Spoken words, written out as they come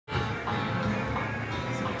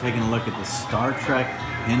taking a look at the Star Trek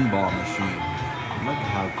pinball machine. Look at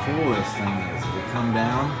how cool this thing is. It'll come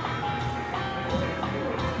down.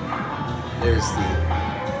 There's the...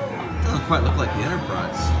 It doesn't quite look like the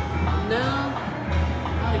Enterprise. No,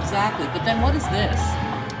 not exactly. But then what is this?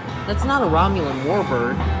 That's not a Romulan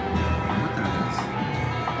warbird. What that is?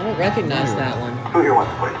 I don't recognize that one. Who here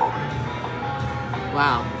wants to play poker?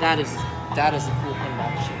 Wow, that is a cool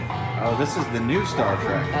pinball machine. Oh, this is the new Star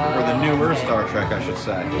Trek. Or the newer okay. Star Trek, I should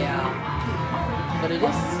say. Yeah. But it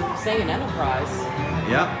is saying Enterprise.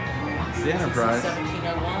 Yep. It's the Enterprise.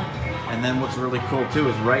 1701. And then what's really cool too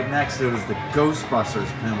is right next to it is the Ghostbusters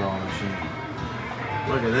pinball machine.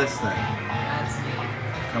 Look at this thing. That's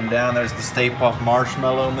neat. Come down, there's the Stay Puft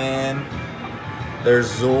Marshmallow Man. There's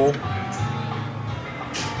Zool.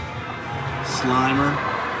 Slimer.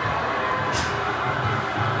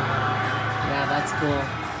 Yeah, that's cool.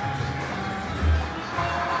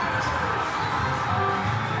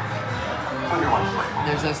 Who here wants to play poker?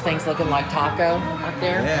 There's those things looking like Taco up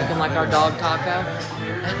there. Yeah. Looking like our dog Taco.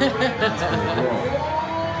 That's pretty cool.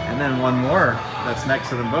 And then one more that's next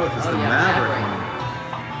to them both is the yeah, Maverick Maverick.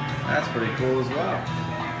 one. That's pretty cool as well.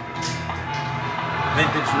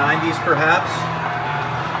 Vintage 90s perhaps.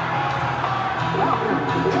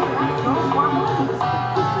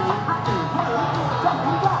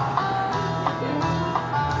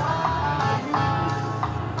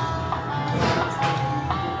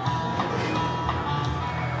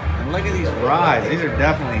 And look at these rides. These are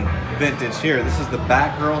definitely vintage here. This is the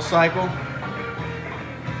Batgirl Cycle.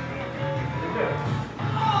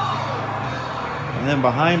 And then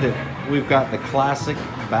behind it, we've got the classic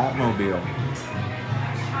Batmobile.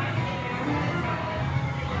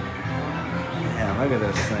 Man, look at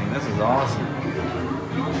this thing. This is awesome.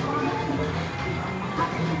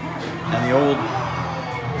 And the old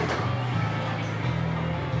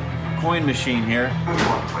coin machine here. Who here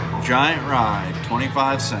wants to play poker? Giant ride,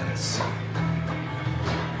 25 cents.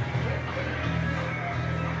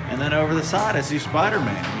 And then over the side, I see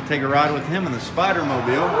Spider-Man. You take a ride with him in the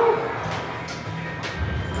Spider-Mobile.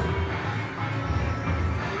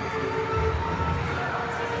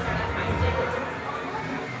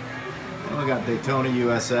 And we got Daytona,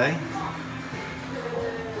 USA.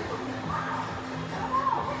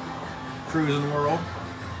 Cruising World.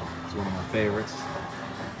 It's one of my favorites.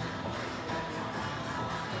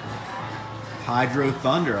 Hydro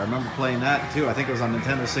Thunder. I remember playing that too. I think it was on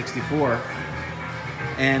Nintendo 64.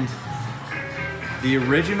 And the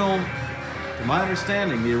original, to my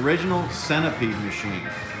understanding, the original Centipede machine.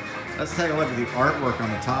 Let's take a look at the artwork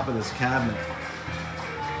on the top of this cabinet.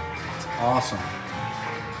 It's awesome.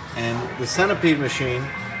 And the Centipede machine,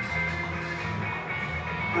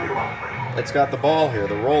 Who here wants to play poker? it's got the ball here,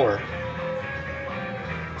 the roller.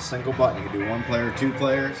 Single button. You can do one player, two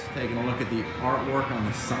players. Taking a look at the artwork on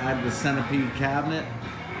the side of the Centipede cabinet.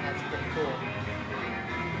 That's pretty cool.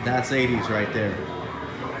 That's 80s right there.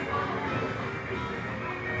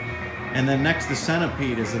 And then next to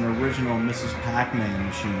Centipede is an original Mrs. Pac-Man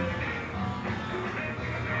machine.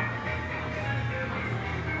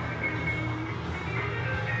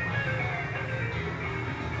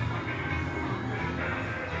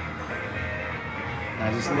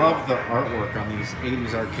 I just love the artwork on these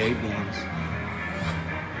 80s arcade games.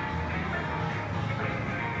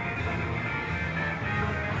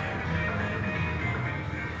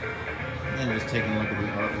 And then just taking a look at the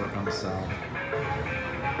artwork on the side.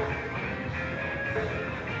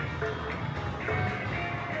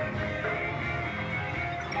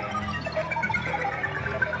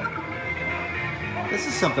 This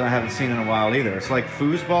is something I haven't seen in a while either. It's like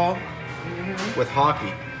foosball with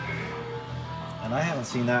hockey. And I haven't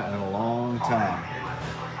seen that in a long time.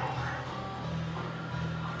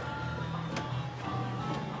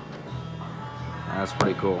 That's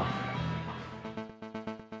pretty cool.